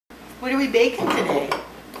What are we baking today?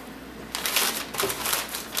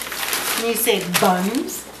 Can you say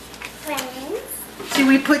buns? Buns. Should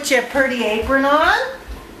we put your pretty apron on?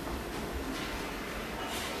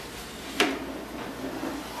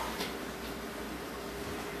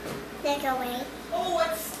 Look away. Oh,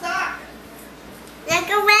 it's stuck. Look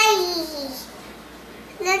away.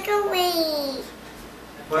 Look away.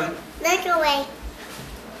 What? Look away.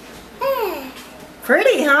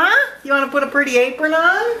 Pretty, huh? You want to put a pretty apron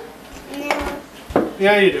on? No.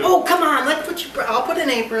 Yeah, you do. Oh, come on. Let's put your. I'll put an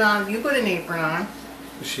apron on. You put an apron on.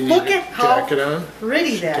 Does she need Look her at how jacket on?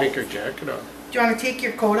 pretty She that take is. her jacket off. Do you want to take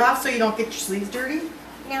your coat off so you don't get your sleeves dirty?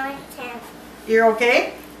 No, I can't. You're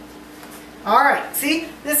okay? All right. See,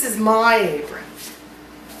 this is my apron.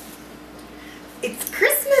 It's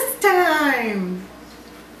Christmas time.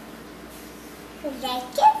 You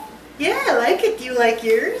like it? Yeah, I like it. Do you like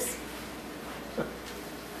yours?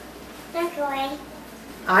 Look away.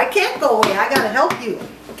 I can't go away. I gotta help you.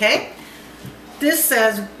 Okay? This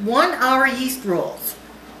says 1 hour yeast rolls.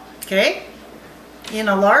 Okay? In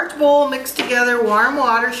a large bowl, mix together warm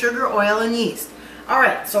water, sugar, oil, and yeast.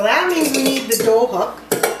 Alright, so that means we need the dough hook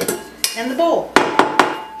and the bowl.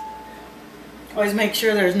 Always make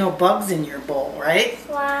sure there's no bugs in your bowl, right?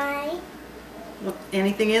 Why? Look,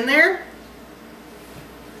 anything in there?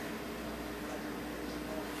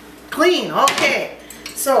 Clean, okay.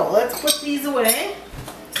 So let's put these away.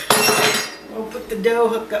 We'll put the dough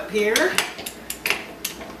hook up here.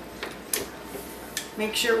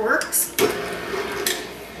 Make sure it works.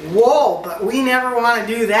 Whoa, but we never want to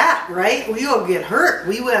do that, right? We will get hurt.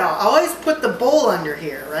 We will always put the bowl under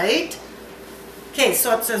here, right? Okay,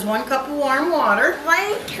 so it says 1 cup of warm water.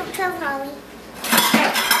 1 cup of honey.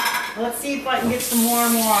 Okay, let's see if I can get some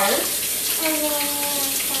warm water. And then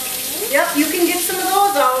honey. Yep, you can get some of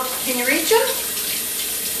those out. Can you reach them?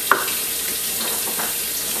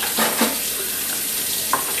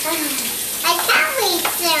 I can't reach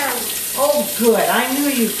them. Oh, good. I knew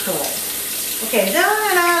you could. Okay,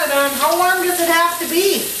 done. How warm does it have to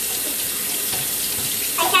be?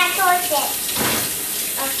 I can't touch it.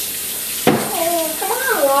 Oh, come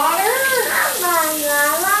on, water. Come on,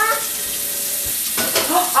 Mama.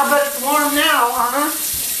 Oh, I bet it's warm now, huh?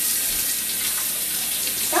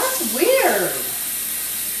 That's weird.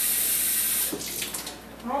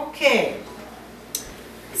 Okay.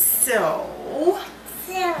 So,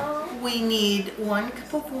 we need 1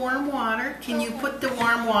 cup of warm water. Can you put the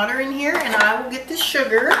warm water in here and I will get the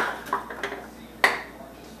sugar.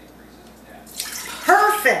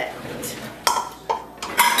 Perfect.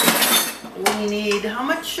 We need, how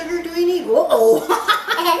much sugar do we need? Whoa,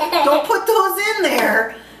 don't put those in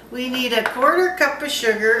there. We need a 1/4 cup of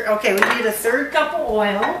sugar. Okay, we need a 1/3 cup of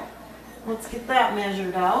oil. Let's get that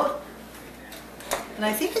measured out. And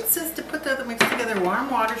I think it says to put the other mix together, warm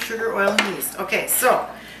water, sugar, oil, and yeast. Okay, so.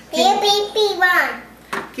 Can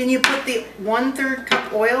you put the 1/3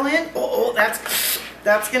 cup oil in? Oh,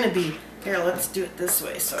 that's gonna be, here, let's do it this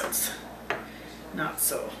way so it's not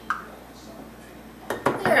so.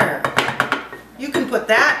 There. You can put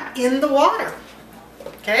that in the water.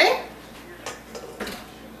 Okay?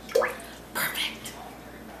 Perfect.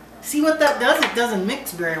 See what that does? It doesn't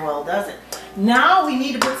mix very well, does it? Now we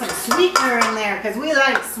need to put some sweetener in there because we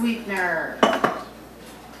like sweetener.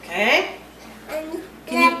 Okay?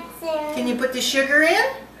 Can you put the sugar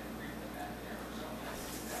in?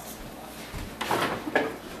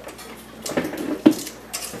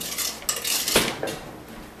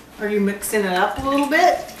 Are you mixing it up a little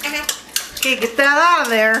bit? Okay, get that out of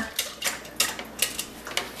there.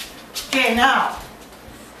 Okay, now.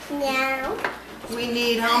 Now. We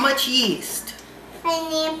need how much yeast? I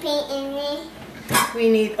need put in it. We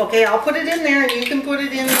need, okay, I'll put it in there and you can put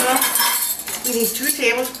it in the, we need 2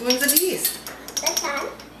 tablespoons of yeast. That's on.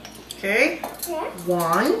 Okay, Yeah.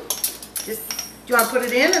 1. Just, do you want to put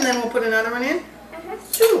it in and then we'll put another one in?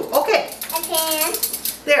 2, okay. Okay.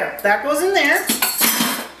 There, that goes in there.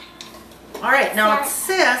 All right, now it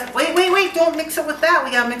says, wait, don't mix it with that. We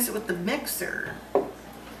gotta mix it with the mixer.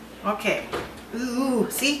 Okay. Ooh,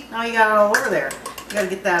 see? Now you got it all over there. You gotta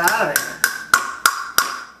get that out of there.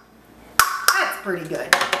 That's pretty good.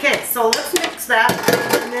 Okay, so let's mix that.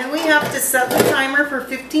 And then we have to set the timer for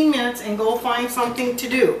 15 minutes and go find something to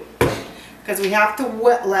do. Because we have to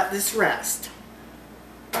let this rest.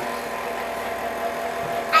 I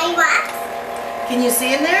what? Can you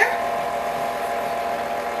see in there?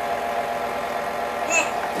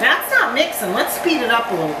 That's not mixing. Let's speed it up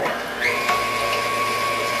a little bit.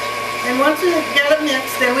 And once we get it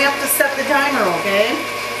mixed, then we have to set the timer, okay?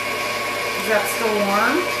 Is that still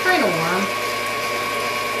warm? Kind of warm.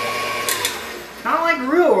 Not like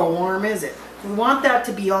real warm, is it? We want that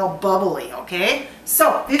to be all bubbly, okay?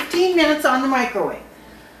 So, 15 minutes on the microwave.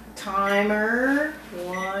 Timer,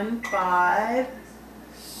 1, 5,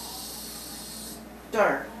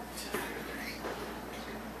 start.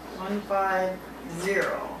 1, 5,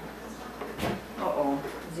 0. Uh-oh,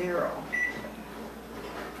 0.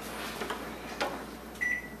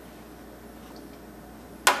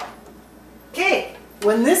 Okay,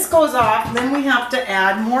 when this goes off, then we have to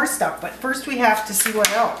add more stuff. But first we have to see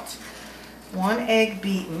what else. 1 egg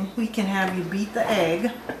beaten. We can have you beat the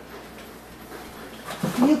egg.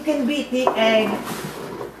 You can beat the egg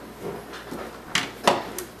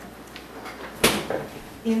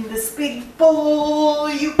in this big bowl.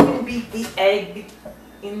 You can beat the egg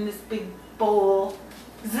in this big bowl.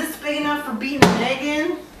 Is this big enough for beating an egg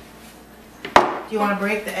in? Do you want to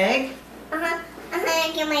break the egg? Uh-huh. I'm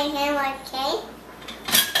gonna get my hand okay?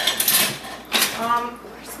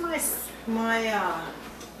 Where's my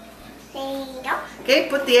There you go. Okay,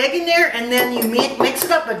 put the egg in there and then you mix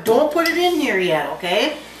it up, but don't put it in here yet,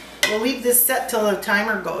 okay? We'll leave this set till the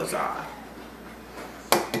timer goes off.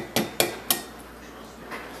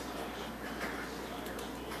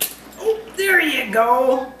 Oh, there you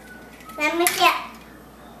go. Let me get.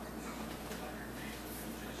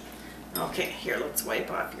 Okay, here, let's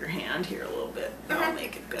wipe off your hand here a little bit. That'll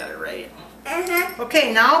make it better, right? Uh-huh.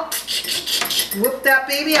 Okay, now whoop that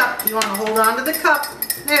baby up. You want to hold on to the cup.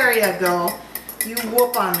 There you go. You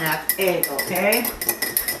whoop on that egg, okay?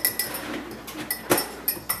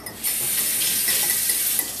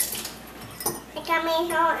 I got my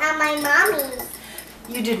help at my mommy's.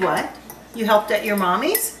 You did what? You helped at your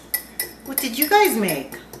mommy's? What did you guys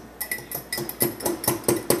make?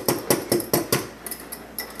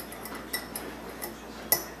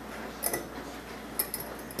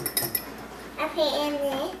 I put in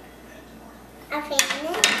there. I put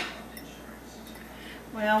in it.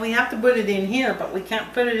 Well, we have to put it in here, but we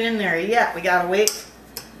can't put it in there yet. We gotta wait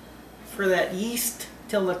for that yeast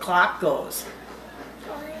till the clock goes.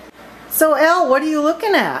 So, Elle, what are you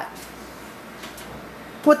looking at?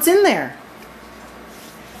 What's in there?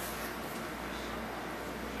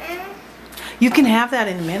 You can have that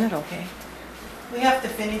in a minute, okay? We have to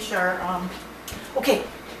finish our, okay.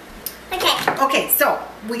 Okay. Okay, so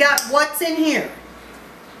we got what's in here?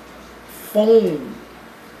 Foam.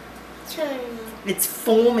 Turn. It's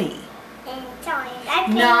foamy. And turn. I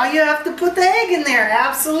put Now you have to put the egg in there,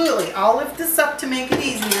 absolutely. I'll lift this up to make it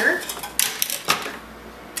easier.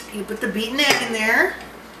 You put the beaten egg in there.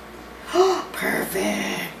 Oh,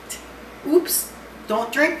 perfect. Oops,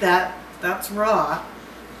 don't drink that. That's raw.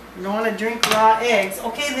 You don't want to drink raw eggs.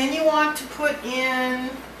 Okay, then you want to put in,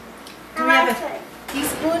 do we have a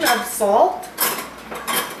teaspoon of salt?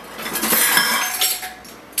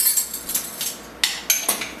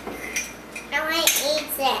 I want to eat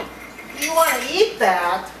it. You want to eat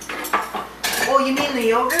that? Oh, you mean the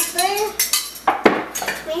yogurt thing?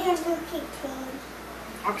 We have to keep clean.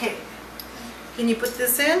 Okay. Can you put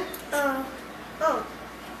this in? Oh. Oh.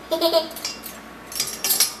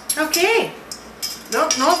 Okay.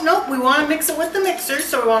 Nope, nope, nope. We want to mix it with the mixer,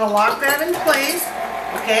 so we want to lock that in place.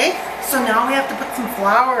 Okay. So now we have to put some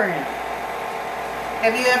flour in.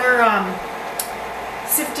 Have you ever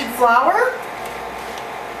sifted flour?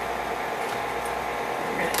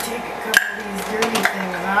 We're going to take a couple of these dirty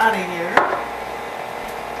things out of here.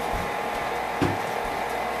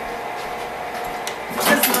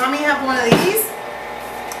 Does Mommy have one of these?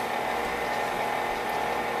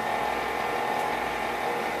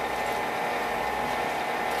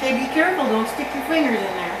 Okay, be careful, don't stick your fingers in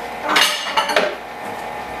there.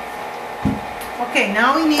 Okay,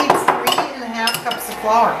 now we need 3½ cups of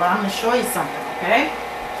flour, but I'm going to show you something, okay?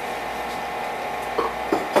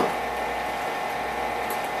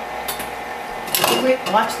 Wait,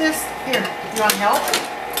 watch this. Here, you want to help?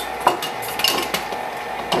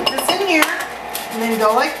 Put this in here, and then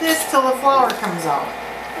go like this till the flour comes out.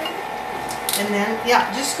 And then,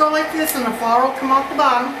 yeah, just go like this and the flour will come out the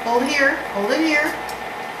bottom. Hold it here,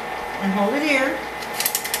 and hold it here.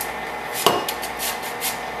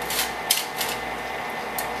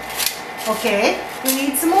 Okay, we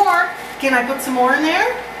need some more. Can I put some more in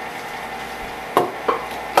there?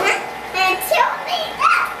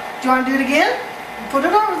 Do you want to do it again? Put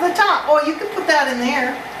it over the top. Oh, you can put that in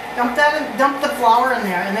there. Dump that in, dump the flour in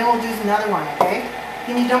there, and then we'll do another one, okay?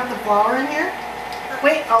 Can you dump the flour in here?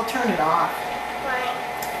 Wait, I'll turn it off. Why?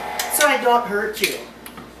 So I don't hurt you.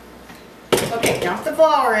 Okay, dump the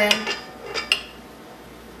flour in.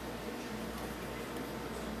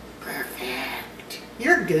 Perfect.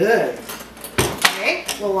 You're good. Okay,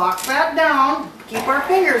 we'll lock that down. Keep our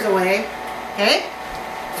fingers away. Okay,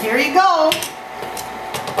 here you go.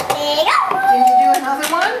 There you go. Can another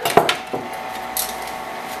one.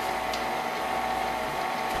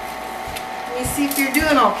 Let me see if you're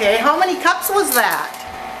doing okay. How many cups was that?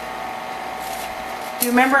 Do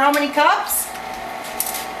you remember how many cups?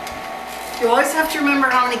 You always have to remember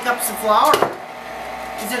how many cups of flour.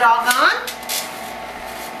 Is it all gone?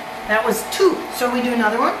 That was 2. So we do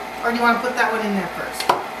another one? Or do you want to put that one in there first?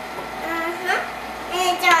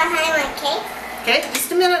 And it's all high one cake. Okay,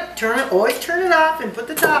 just a minute. Turn it. Always turn it off and put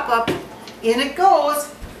the top up. In it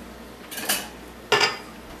goes.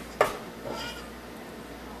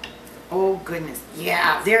 Oh goodness.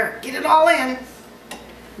 Yeah, there. Get it all in.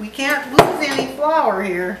 We can't lose any flour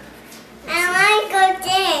here. I want to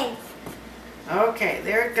go in. Okay,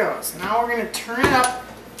 there it goes. Now we're going to turn it up,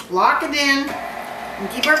 lock it in, and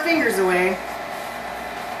keep our fingers away.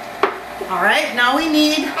 All right, now we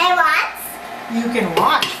need... I watch. You can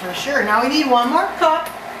watch for sure. Now we need 1 more cup.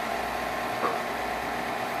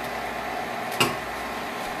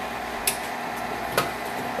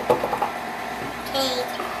 Okay.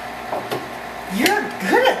 You're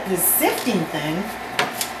good at this sifting thing.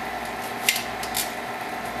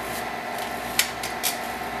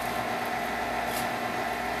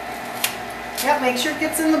 Yep, make sure it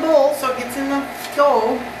gets in the bowl so it gets in the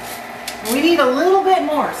dough. We need a little bit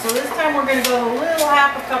more, so this time we're going to go a little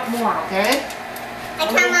half a cup more, okay? I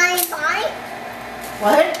cannot buy.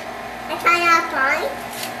 What? I cannot buy.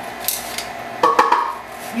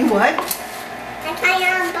 You what? I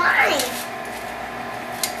cannot buy.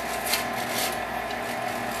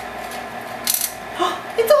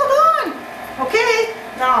 It's all gone! Okay,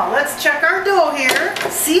 now let's check our dough here.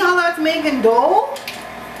 See how that's making dough?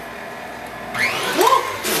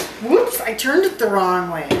 Whoops, I turned it the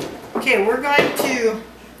wrong way. Okay, we're going to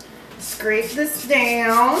scrape this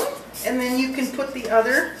down, and then you can put the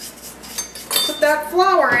other, put that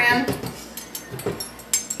flour in.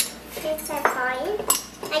 Is that fine?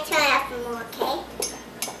 I try out some more, okay?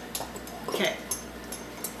 Okay.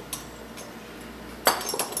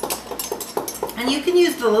 And you can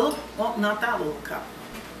use the little, well, not that little cup.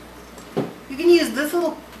 You can use this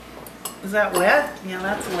little, is that wet? Yeah,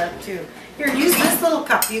 that's wet too. Here, use this little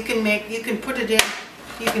cup. You can put it in,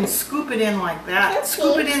 you can scoop it in like that. Okay.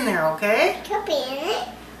 Scoop it in there, okay? Could be in it.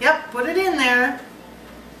 Yep, put it in there.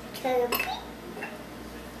 Could be.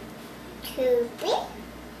 Could be.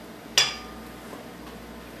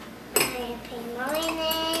 I put more in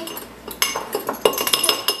it.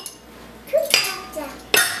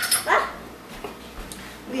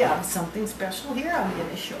 We have something special here I'm going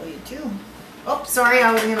to show you too. Oh, sorry,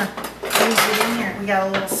 I was going to use it in here. We got a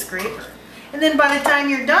little scraper. And then by the time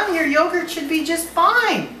you're done, your yogurt should be just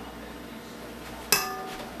fine.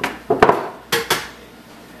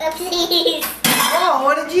 Oopsies. Oh,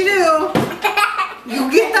 what did you do?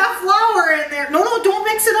 You get that flour in there. No, don't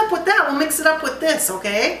mix it up with that. We'll mix it up with this,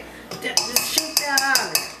 okay? Just shake that out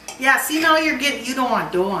of there. Yeah, see now you don't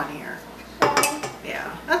want dough on here.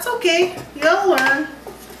 Yeah, that's okay. You'll learn.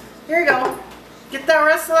 Here you go. Get the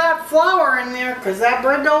rest of that flour in there because that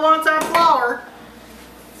bread dough wants that flour.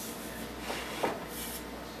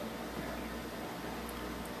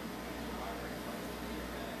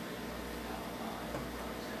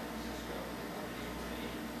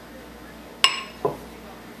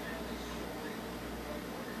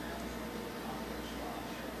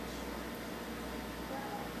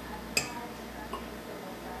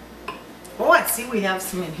 Oh, I see we have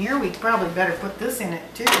some in here. We probably better put this in it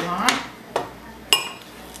too, huh?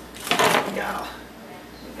 We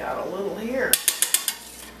got a little here.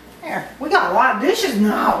 There, we got a lot of dishes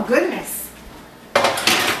now. Goodness.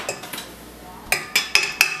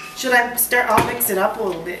 Should I start? I'll mix it up a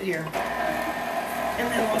little bit here. And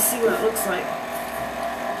then we'll see what it looks like.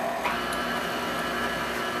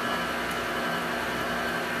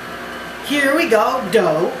 Here we go,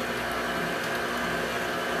 dough.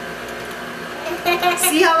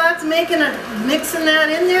 See how that's mixing that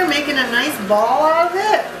in there, making a nice ball out of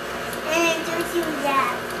it? And don't do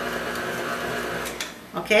that.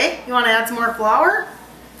 Okay, you want to add some more flour?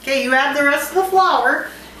 Okay, you add the rest of the flour,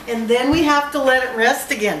 and then we have to let it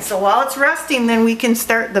rest again. So while it's resting, then we can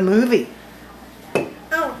start the movie.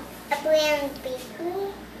 Oh, a brand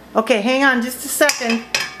bakery. Okay, hang on just a second.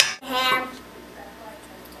 Have.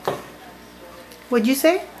 What'd you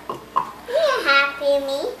say? You happy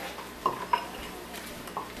me?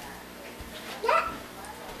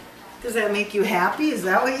 Does that make you happy? Is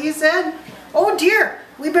that what you said? Oh dear,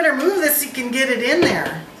 we better move this so you can get it in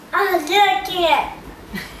there. Oh, look it.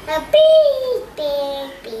 A bee.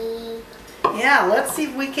 Yeah, let's see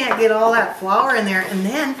if we can't get all that flour in there. And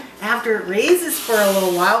then after it raises for a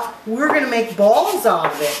little while, we're going to make balls out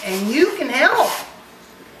of it. And you can help.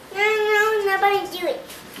 No, nobody do do it.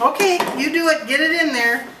 Okay, you do it. Get it in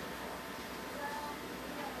there.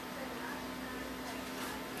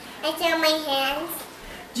 I show my hands.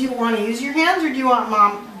 Do you want to use your hands or do you want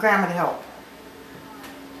Grandma to help?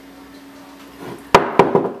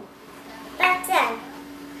 That's it.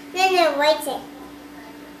 No, wait it.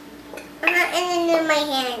 And then in my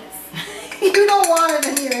hands. You don't want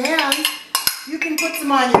it in your hands. You can put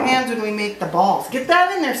some on your hands when we make the balls. Get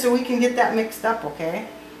that in there so we can get that mixed up, okay?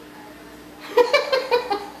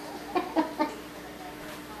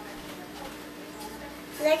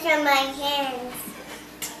 Look at my hands.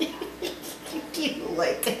 You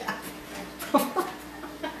like that?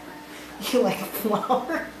 You like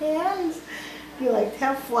flower hands? You like to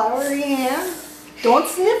have flowery hands? Don't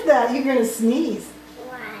sniff that, you're gonna sneeze.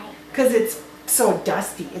 Why? Because it's so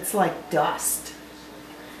dusty, it's like dust.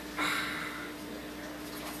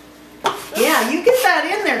 Yeah, you get that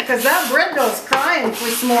in there because that bread dough's crying for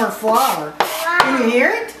some more flour. Can you hear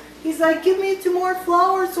it? He's like, give me some more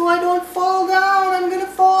flour so I don't fall down. I'm gonna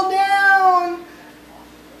fall down.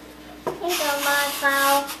 Here you go, my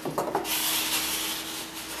flour.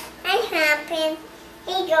 I'm happy.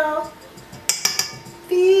 Here you go.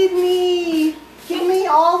 Feed me. Give me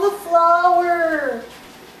all the flour.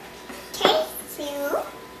 Taste you.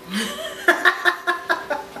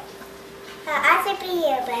 I should be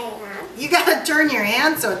here by now. You gotta turn your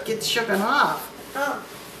hand so it gets shooken off. Oh.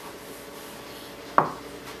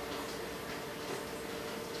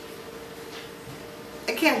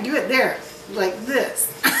 I can't do it there, like this.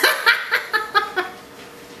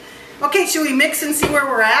 Okay, should we mix and see where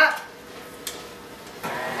we're at?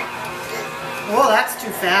 Oh, that's too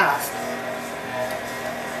fast.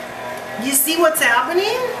 You see what's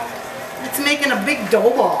happening? It's making a big dough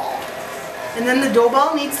ball. And then the dough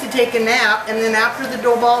ball needs to take a nap, and then after the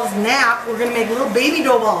dough ball's nap, we're gonna make little baby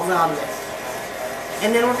dough balls out of it.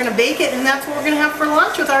 And then we're gonna bake it, and that's what we're gonna have for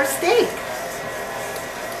lunch with our steak.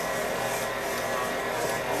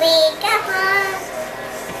 We got one.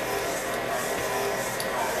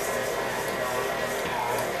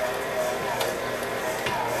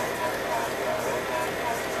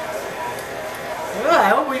 Well, I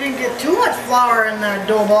hope we didn't get too much flour in the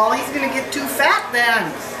dough ball. He's gonna get too fat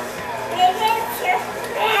then.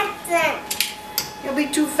 He'll be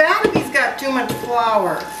too fat if he's got too much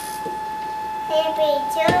flour. He'll be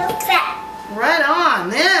too fat. Right on.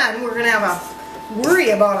 Then we're gonna have a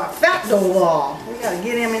worry about a fat dough ball. We gotta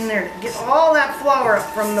get him in there to get all that flour up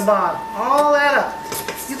from the bottom. All that up.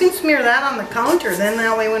 You can smear that on the counter. Then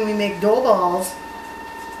that way when we make dough balls.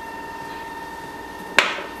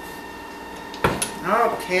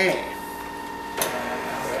 Okay.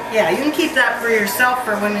 Yeah, you can keep that for yourself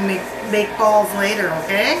for when we make balls later,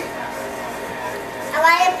 okay? I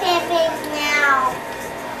want to pancakes now.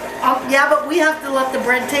 Yeah, but we have to let the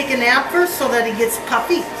bread take a nap first so that he gets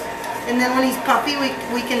puffy. And then when he's puffy, we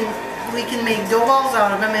can make dough balls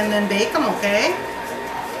out of him and then bake them, okay?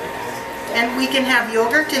 And we can have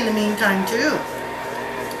yogurt in the meantime too.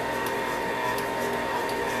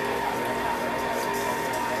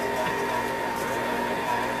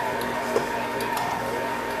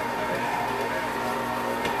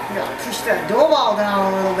 You gotta push that dough ball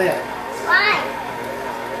down a little bit. Why?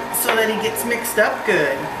 So that he gets mixed up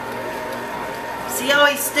good. See how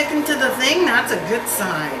he's sticking to the thing? That's a good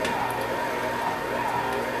sign.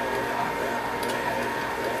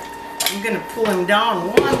 I'm gonna pull him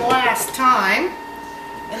down one last time.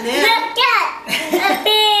 And then Look at a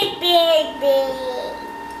big.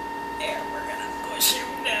 there, we're gonna push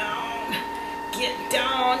him down. Get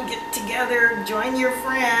down, get together, join your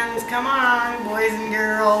friends. Come on, boys and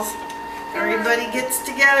girls. Everybody gets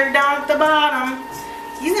together down at the bottom.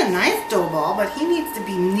 He's a nice dough ball, but he needs to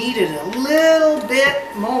be kneaded a little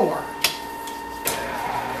bit more.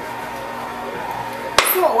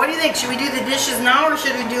 So, what do you think? Should we do the dishes now or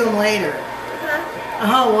should we do them later?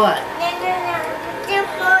 Oh, what? No. Don't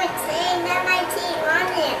put my tea on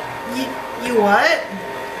it. You what?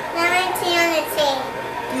 Not my tea on the tea.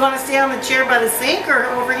 You want to stay on the chair by the sink or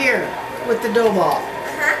over here with the dough ball?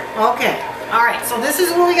 Okay. All right. So this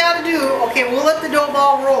is what we got to do. Okay, we'll let the dough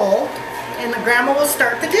ball roll, and the grandma will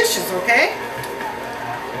start the dishes. Okay?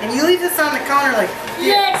 And you leave this on the counter like this.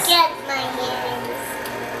 Look at my hands.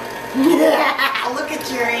 Yeah. Look at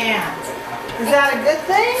your hands. Is that a good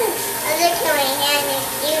thing? Look at my hand. It's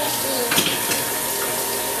juicy.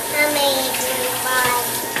 How many do you buy?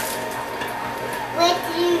 What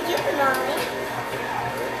do you do, Mommy?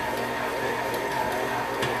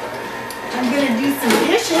 I'm going to do some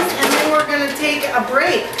dishes and then we're going to take a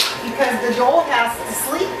break because the dough has to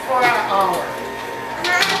sleep for an hour.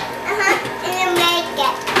 And then make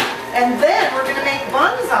it. And then we're going to make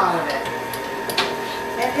buns out of it.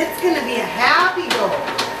 and it's gonna be a happy dough.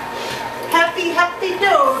 Happy, happy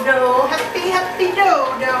dough. Happy, happy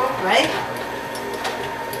dough. Right?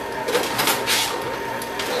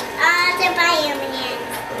 The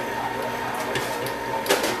vitamins.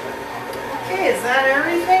 Okay, is that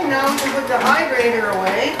everything? Now we can put the hydrator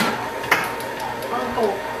away.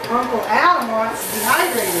 Uncle Adam wants to be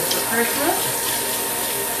hydrated for Christmas.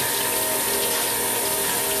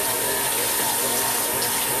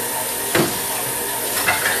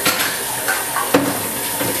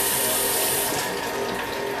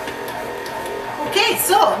 Okay,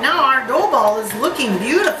 so now our dough ball is looking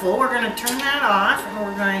beautiful. We're going to turn that off and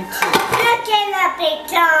we're going to... Look at the big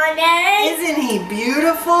donut. Isn't he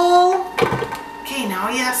beautiful? Okay, now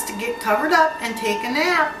he has to get covered up and take a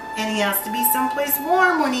nap. And he has to be someplace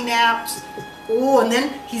warm when he naps. Oh, and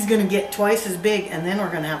then he's going to get twice as big and then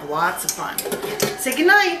we're going to have lots of fun. Say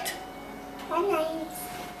goodnight. Good night.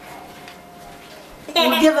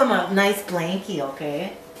 We'll give him a nice blankie,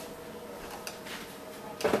 okay?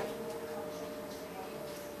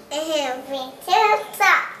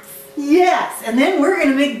 Yes, and then we're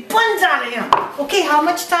gonna make buns out of him. Okay, how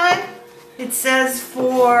much time? It says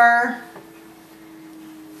for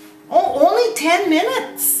only 10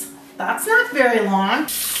 minutes. That's not very long.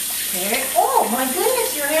 Okay. Oh my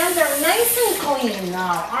goodness, your hands are nice and clean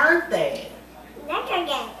now, aren't they? Look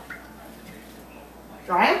again.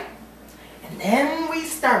 Dry them? And then we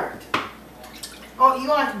start. Oh, you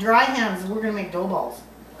want dry hands? We're gonna make dough balls.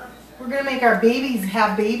 We're gonna make our babies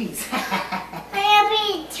have babies. I'll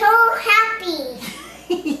be so happy.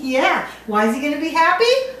 Yeah. Why is he gonna be happy?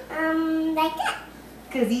 Like that.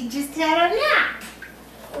 Because he just had a nap.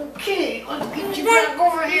 Okay, let's get you back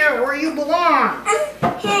over here where you belong.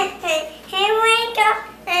 He wake up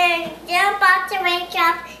and you're about to wake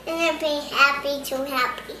up and you'll be happy, too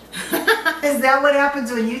happy. Is that what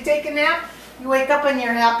happens when you take a nap? You wake up and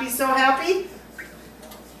you're happy, so happy?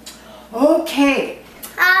 Okay.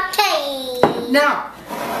 Okay. Now,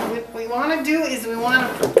 what we want to do is we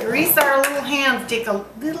want to grease our little hands. Take a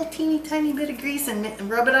little teeny tiny bit of grease and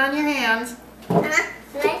rub it on your hands.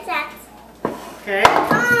 Like that. Okay.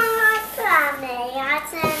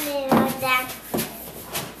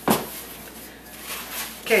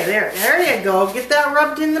 Okay, there you go. Get that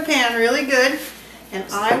rubbed in the pan really good. And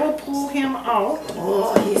I will pull him out.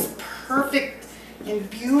 Oh, he's perfect and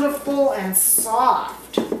beautiful and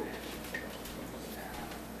soft.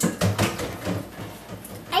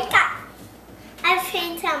 I've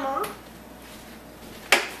seen some more.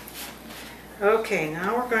 Okay,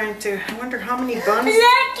 now we're going to, I wonder how many buns. Look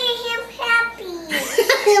at him happy.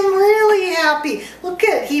 I'm really happy. Look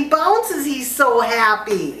at, he bounces, he's so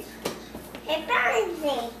happy. Hey,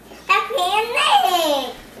 bouncing.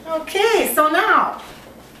 Happy. Okay, so now,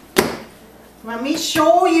 let me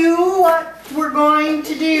show you what we're going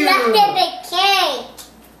to do. That's the big cake.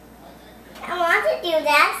 I want to do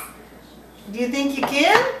that. Do you think you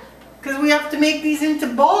can? Because we have to make these into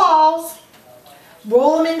balls.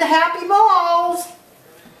 Roll them into happy balls.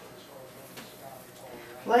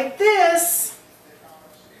 Like this.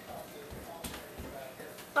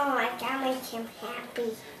 Oh, I gotta make him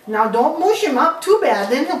happy. Now don't mush him up too bad,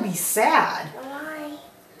 then he'll be sad. Why?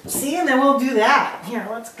 See, and then we'll do that. Here,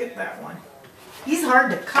 let's get that one. He's hard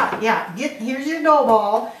to cut. Yeah, here's your dough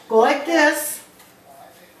ball. Go like this.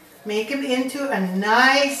 Make him into a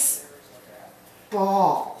nice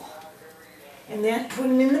ball. And then put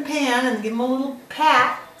him in the pan and give him a little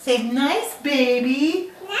pat. Say, nice baby.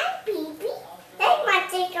 Nice baby. They want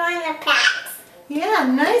to go in the pat. Yeah,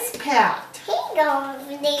 nice pat. Here you go,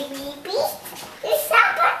 baby. You're so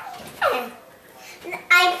good.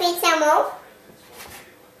 I pick some more.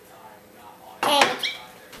 And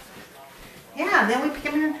Yeah, then we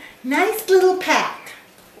give him a nice little pat.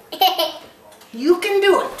 You can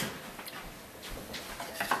do it.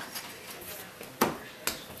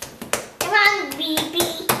 come on, baby.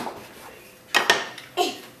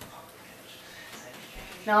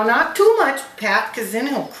 Now, not too much, Pat, because then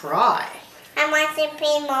he'll cry. I want to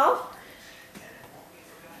play more.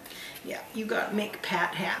 Yeah, you got to make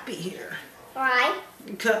Pat happy here. Why?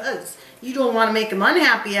 Because you don't want to make him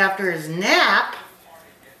unhappy after his nap.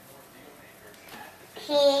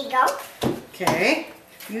 Here you go. Okay,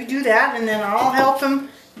 you do that, and then I'll help him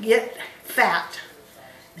get fat.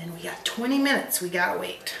 Then we got 20 minutes we got to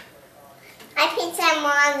wait. I pick some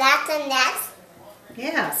more on that and that.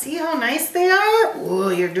 Yeah, see how nice they are? Oh,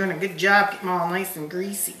 you're doing a good job getting them all nice and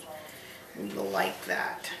greasy. We'll like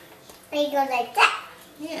that. There you go like that.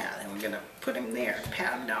 Yeah, then we're going to put him there,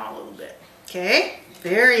 pat him down a little bit. Okay,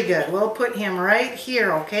 very good. We'll put him right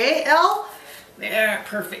here, okay, Elle? There,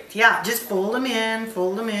 perfect. Yeah, just fold him in,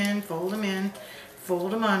 fold him in, fold him in,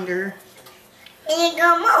 fold him under. And you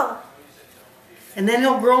go more. And then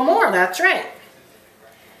he'll grow more, that's right.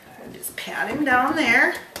 And just pat him down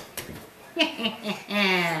there.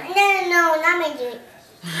 No, not me do it.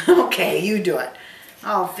 Okay, you do it.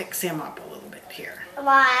 I'll fix him up a little bit here.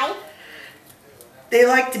 Why? They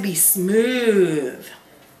like to be smooth.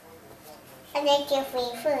 And they give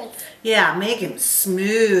me food. Yeah, make him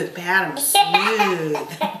smooth. Pat him smooth.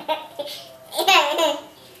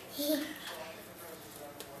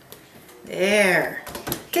 There.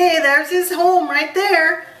 Okay, there's his home right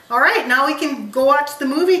there. All right, now we can go watch the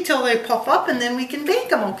movie till they puff up and then we can bake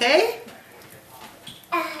them, okay?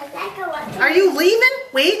 Are you leaving?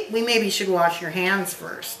 Wait, we maybe should wash your hands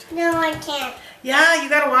first. No, I can't. Yeah, you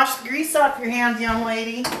gotta wash the grease off your hands, young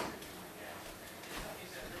lady.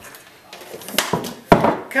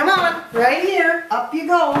 Come on, right here. Up you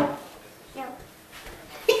go. No.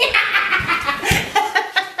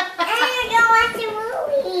 I'm gonna watch the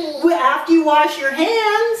movie. Well, after you wash your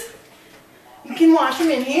hands, you can wash them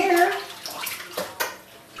in here.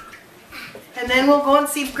 And then we'll go and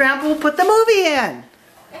see if Grandpa will put the movie in.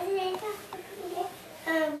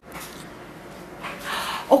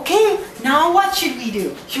 Okay, now what should we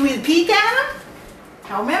do? Should we peek at them?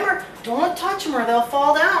 Now remember, don't touch them or they'll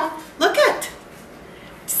fall down. Look at.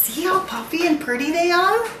 See how puffy and pretty they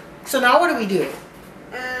are? So now what do we do?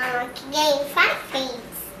 Getting fat things.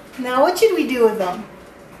 Now what should we do with them?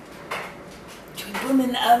 Should we put them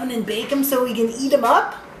in the oven and bake them so we can eat them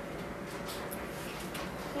up?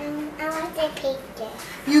 I want to pickle.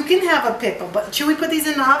 You can have a pickle, but should we put these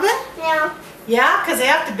in the oven? No. Yeah, because they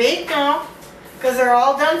have to bake now. Because they're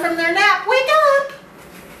all done from their nap. Wake up!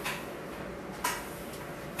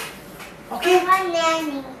 Okay. I want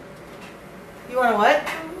Nanny. You want to what?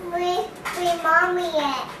 Where Mommy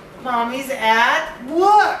at? Mommy's at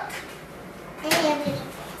work.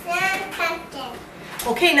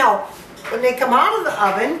 Okay, now, when they come out of the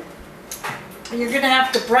oven, you're going to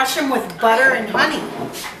have to brush them with butter and honey.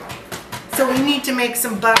 So we need to make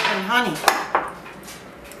some butter and honey.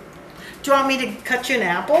 Do you want me to cut you an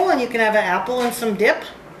apple and you can have an apple and some dip?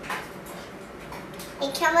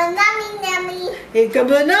 It come a nummy nummy. Here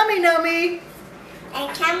comes a nummy nummy.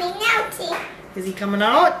 And coming out. Is he coming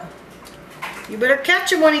out? You better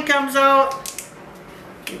catch him when he comes out.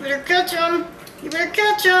 You better catch him. You better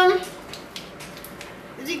catch him.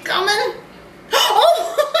 Is he coming?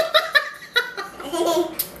 Oh!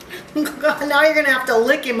 God, now you're going to have to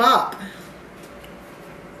lick him up.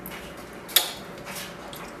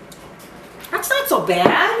 That's not so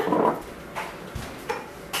bad.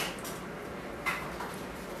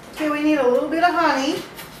 Okay, we need a little bit of honey. Do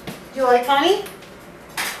you like honey?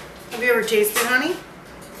 Have you ever tasted honey?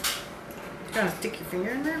 Kind of stick your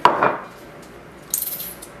finger in there.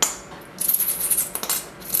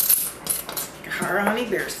 Our honey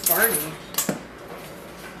bear's farting.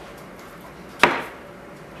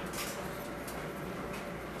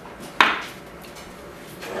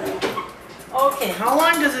 Okay, how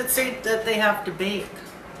long does it say that they have to bake?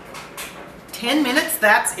 10 minutes,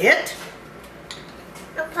 that's it?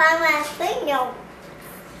 Upon my finger.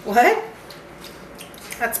 What?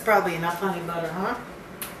 That's probably enough honey butter, huh?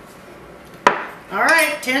 All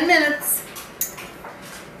right, 10 minutes.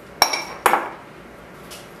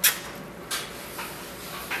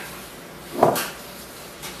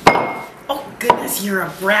 Oh goodness, you're a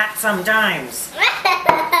brat sometimes.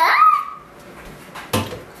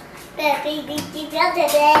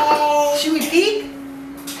 Should we peek?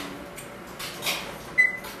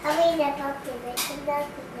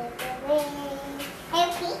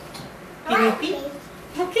 Can you peek?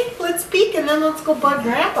 Okay, let's peek and then let's go bug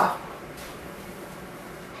Grandpa.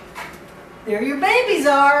 There your babies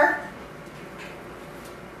are.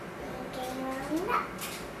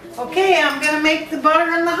 Okay, I'm gonna make the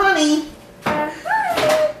butter and the honey.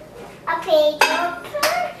 Okay,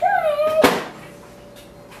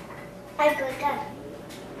 I go down.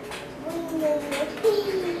 And then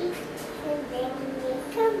we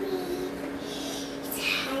come in.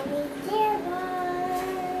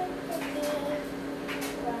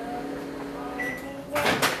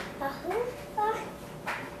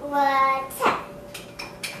 What's up?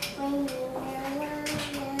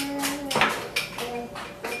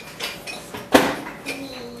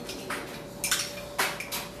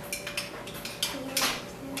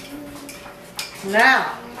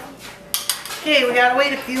 Now, okay, we gotta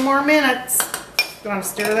wait a few more minutes. You want to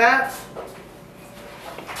stir that?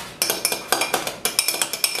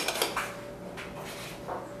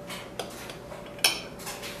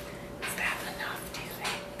 Is that enough, do you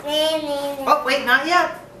think? Oh, wait, not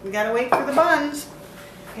yet. We gotta wait for the buns.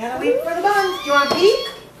 We gotta wait for the buns. Do you want to peek?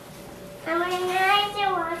 I'm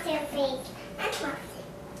gonna wash your face. That's wash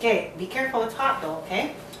it. Okay, be careful, it's hot though,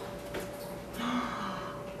 okay?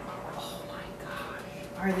 Oh my gosh.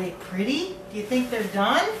 Are they pretty? Do you think they're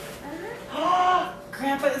done? Oh,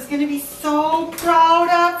 Grandpa is gonna be so proud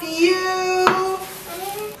of you.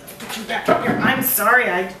 Put you back up here. I'm sorry,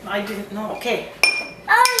 I didn't know. Okay.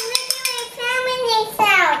 Oh, look at my family's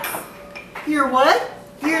house. Your what?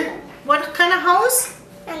 Your what kind of house?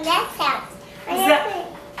 And that's house. Is that?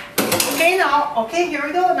 Okay, now. Okay, here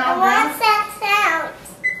we go. Now, What's that house?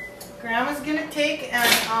 Grandma's gonna take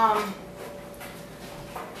and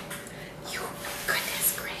you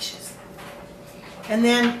goodness gracious. And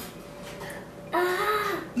then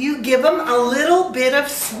you give them a little bit of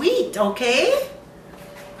sweet, okay?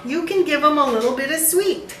 You can give them a little bit of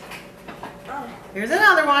sweet. Here's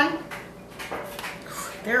another one.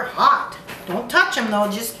 They're hot. Don't touch them though,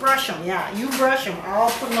 just brush them. Yeah, you brush them. I'll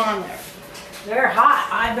put them on there. They're hot.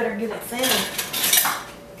 I better get it thin.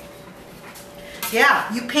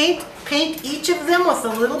 Yeah, you paint each of them with a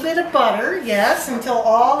little bit of butter, yes, until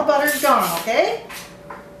all the butter's gone, okay?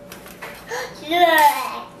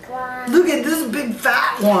 Look at this big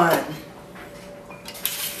fat one.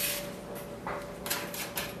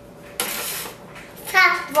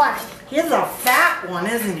 Fat one. He's a fat one,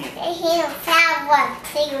 isn't he? He's a fat one.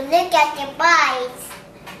 So you look at the boys.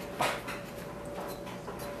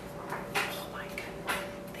 Oh my goodness.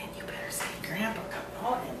 Then you better say, Grandpa, come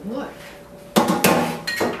out and look.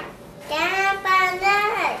 Grandpa,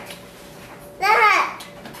 look. Look.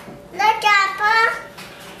 Look, Grandpa.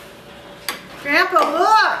 Grandpa,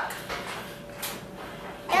 look.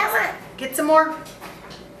 Come on. Get some more.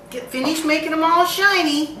 Get finished making them all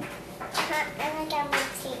shiny. I look at my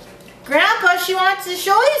teeth. Grandpa, she wants to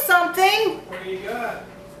show you something. What do you got?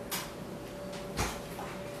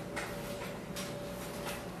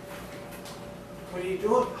 What are you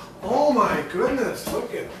doing? Oh my goodness,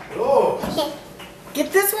 look at those.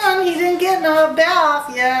 Get this one. He didn't get no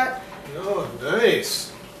bath yet. Oh,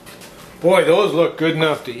 nice. Boy, those look good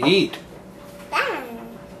enough to eat.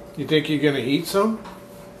 You think you're going to eat some?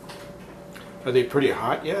 Are they pretty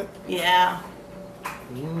hot yet? Yeah.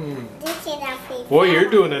 Boy, you're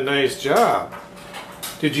doing a nice job.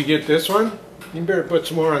 Did you get this one? You better put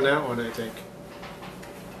some more on that one, I think.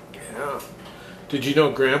 Yeah. Did you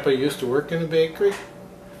know Grandpa used to work in a bakery?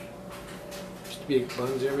 Used to bake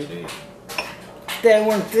buns every day. They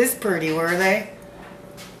weren't this pretty, were they?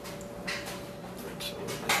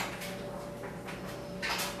 Absolutely.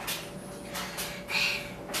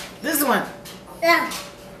 This one. Yeah.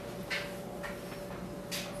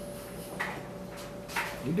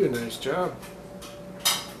 You do a nice job.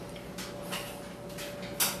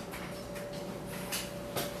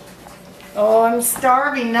 Oh, I'm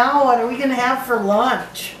starving now. What are we going to have for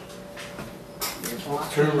lunch?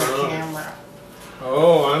 Turn the around. camera.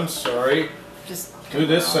 Oh, I'm sorry. Just Do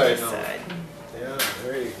this turn side this now. side. Yeah,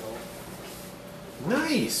 there you go.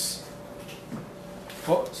 Nice.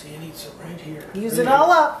 Oh, see, you need some right here. Use Right it here.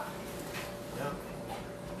 all up. Yeah.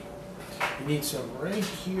 You need some right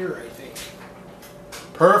here, I think.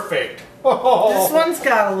 Perfect. Oh. This one's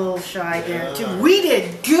got a little shy there too. Yeah. We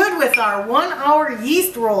did good with our 1 hour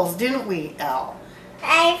yeast rolls, didn't we, Elle?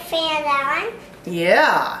 I found that one.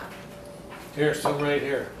 Yeah. Here, some right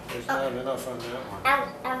here. There's not enough on that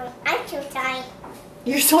one. I'm too tired.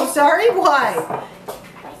 You're so sorry? Why?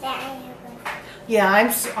 What's that? Yeah,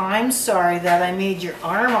 I'm sorry that I made your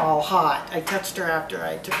arm all hot. I touched her after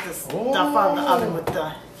I took the stuff out of the oven with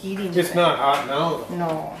the heating. It's thing. not hot now, though.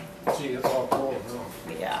 No. See, it's all cold now.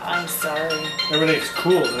 Yeah, I'm sorry. Everything's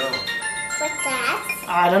cool now. What's that?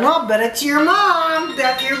 I don't know, but it's your mom.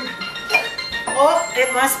 Bet you're... Oh,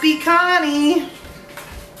 it must be Connie.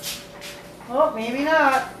 Oh, maybe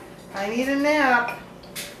not. I need a nap.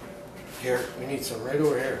 Here, we need some right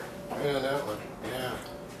over here. Right on that one. Yeah.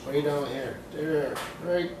 Way down here. There.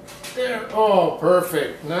 Right there. Oh,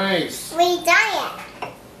 perfect. Nice. We done it.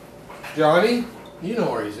 Johnny, you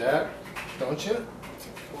know where he's at, don't you?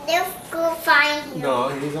 Let's go find him. No,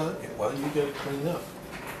 he's on. Well, you gotta clean up.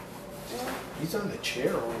 He's on the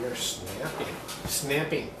chair over there snapping.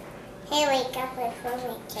 Snapping. Hey, wake up before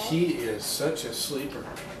we can. He is such a sleeper.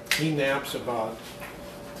 He naps about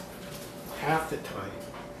half the time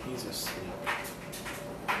he's asleep.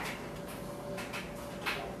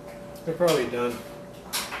 They're probably done.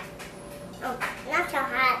 Oh, not so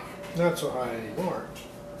hot. Not so high anymore.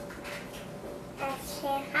 That's so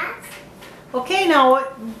hot. Okay, now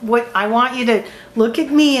what I want you to look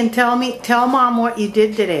at me and tell Mom what you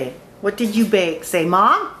did today. What did you bake? Say,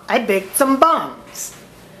 Mom, I baked some buns.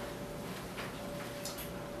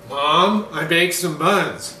 Mom, I baked some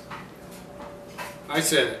buns. I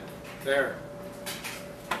said it. There.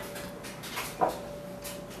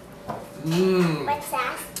 Mmm. What's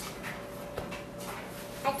that?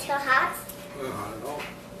 It's so hot? Not hot at all.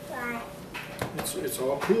 Why? It's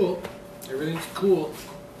all cool. Everything's cool.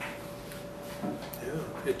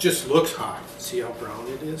 Yeah. It just looks hot. See how brown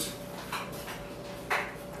it is?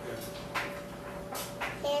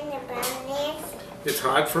 And the brownies. It's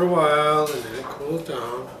hot for a while and then it cools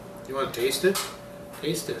down. You want to taste it?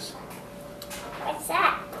 Taste this. What's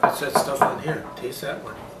that? That's that stuff on here. Taste that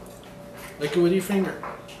one. Lick it with your finger.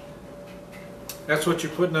 That's what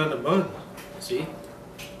you're putting on the bun. See?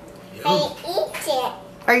 Yum. I eat it.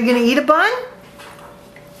 Are you gonna eat a bun?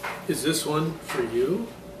 Is this one for you?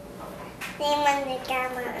 They want the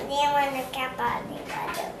camera. They want the camera.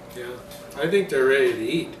 Yeah. I think they're ready to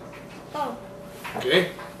eat. Oh.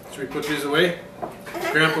 Okay? Should we put these away?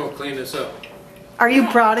 Grandpa will clean this up. Are you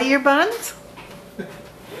proud of your buns?